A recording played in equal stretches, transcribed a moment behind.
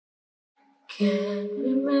Can't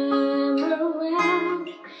remember when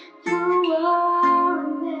you were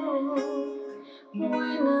there,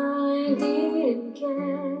 when I didn't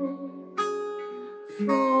care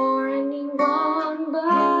for anyone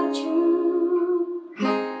but you.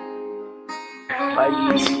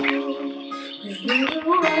 You've been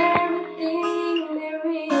through everything there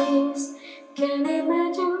is. Can't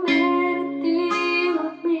imagine anything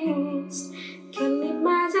I've missed. Can't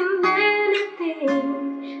imagine anything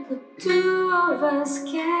the two of us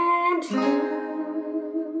can't do.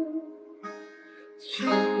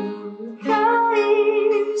 Through the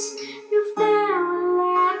years, you've never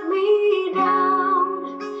let me down.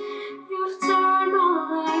 You've turned my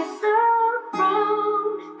life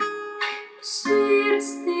around. The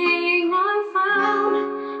sweetest thing I found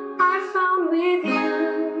with you.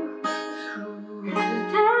 Through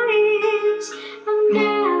the years, I've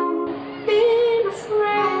never been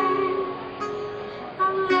afraid.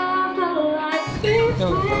 I've loved a life with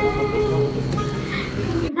you.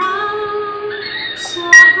 And I'm so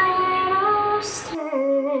glad I've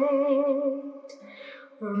stayed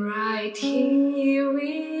right here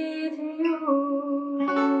with you.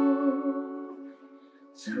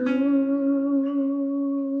 Through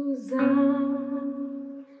the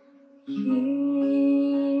years.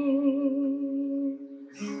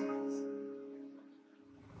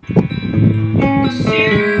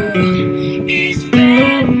 Is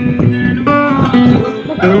better than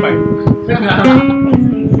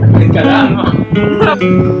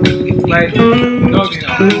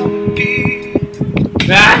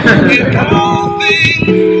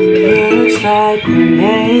Looks like we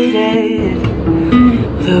made it.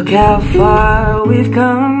 Look how far we've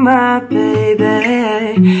come, my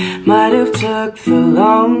baby. Might have took the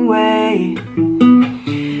long way.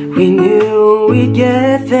 We knew we'd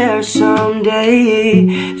get there someday.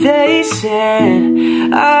 They said,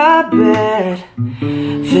 I bet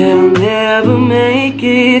they'll never make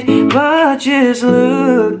it, but just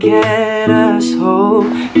look at us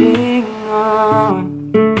holding on.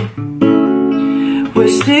 We're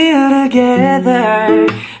still together,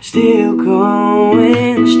 still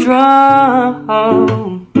going strong.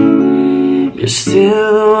 You're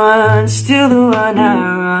still the one I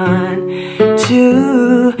run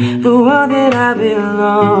to, the one that I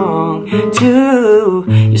belong to.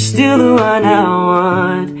 You're still the one I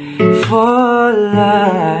want for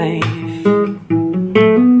life.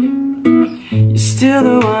 You're still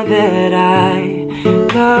the one that I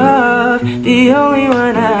love, the only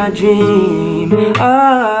one I dream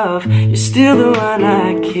of. You're still the one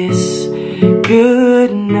I kiss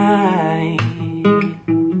goodnight.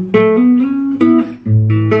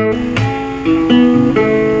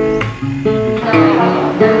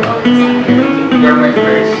 You're my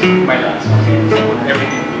first, my last,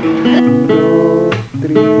 everything.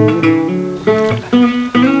 3.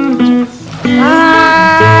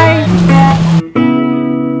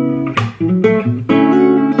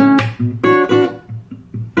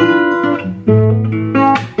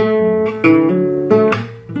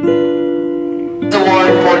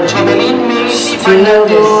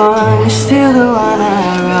 Still the one I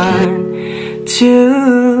run to,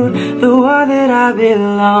 the one that I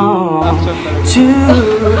belong to.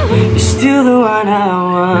 You're still the one I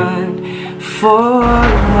want for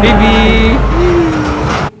Baby!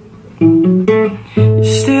 You're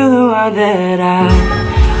still the one that I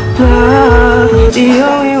love, the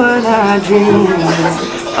only one I dream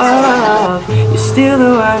of. You're still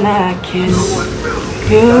the one I kiss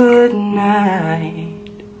goodnight.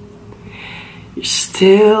 You're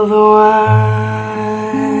still the one.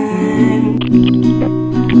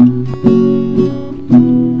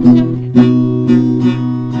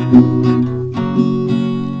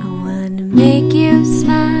 I wanna make you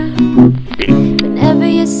smile whenever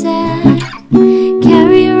you're sad.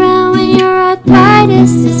 Carry you around when your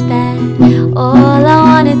arthritis is bad. All I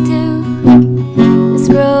wanna do is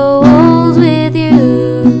grow old with you.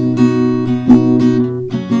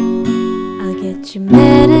 I'll get you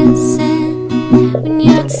medicine when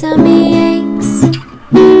your tummy aches.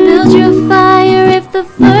 Build your fire if the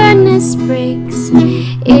furnace breaks.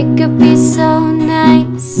 It could be so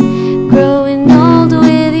nice growing old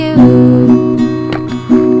with you.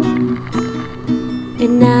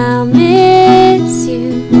 And I'll miss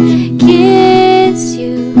you, kiss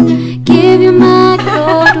you, give you my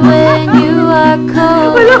coat when you are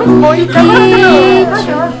cold.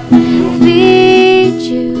 Feed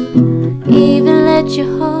you, even let you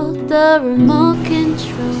hold the remote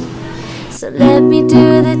control. So let me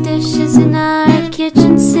do the dishes in our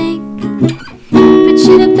kitchen sink. Put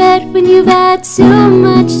you to bed when you've had too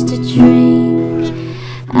much to drink.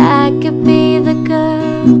 I could be the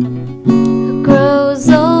girl who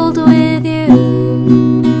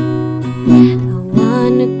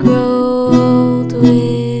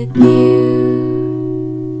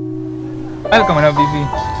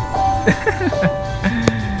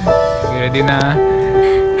ready na.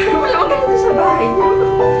 Wala akong ganito sa bahay niyo.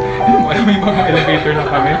 Wala may mga elevator na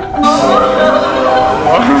kami.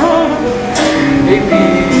 Baby!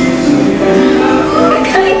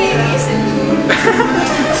 Galing na yung isip.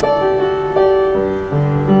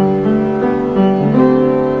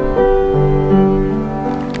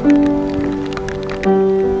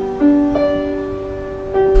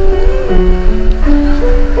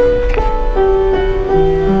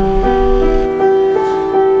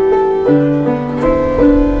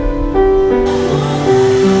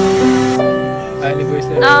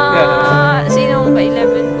 Sinong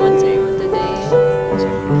pa-11 months sa'yo today?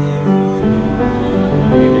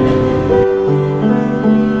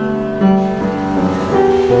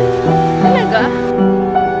 Talaga?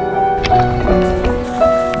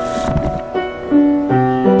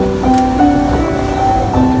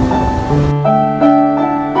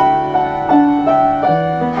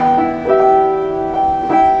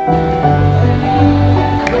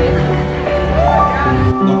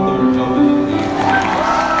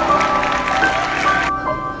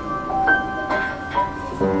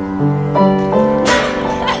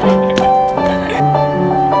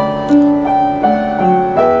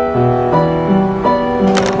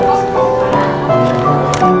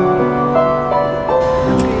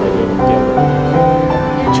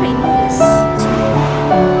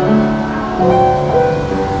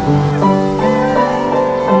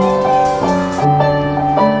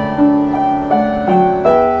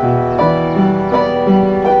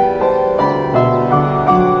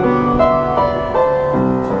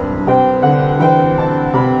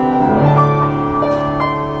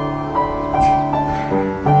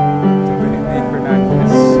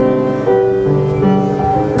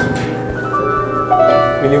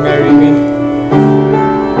 Will you marry me?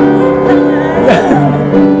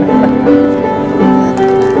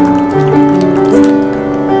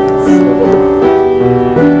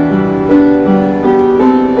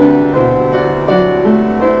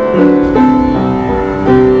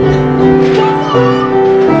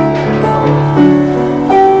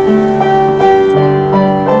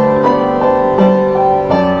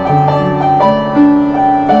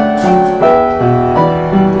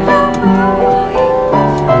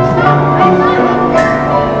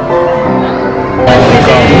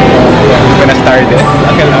 Gonna start it.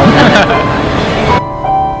 Okay lang.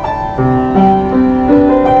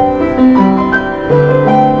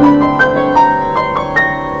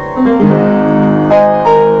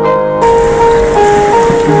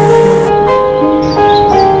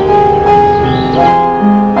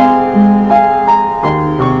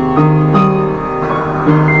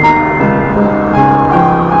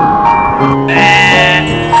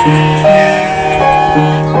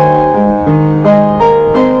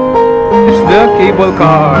 It's the cable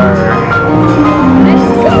car.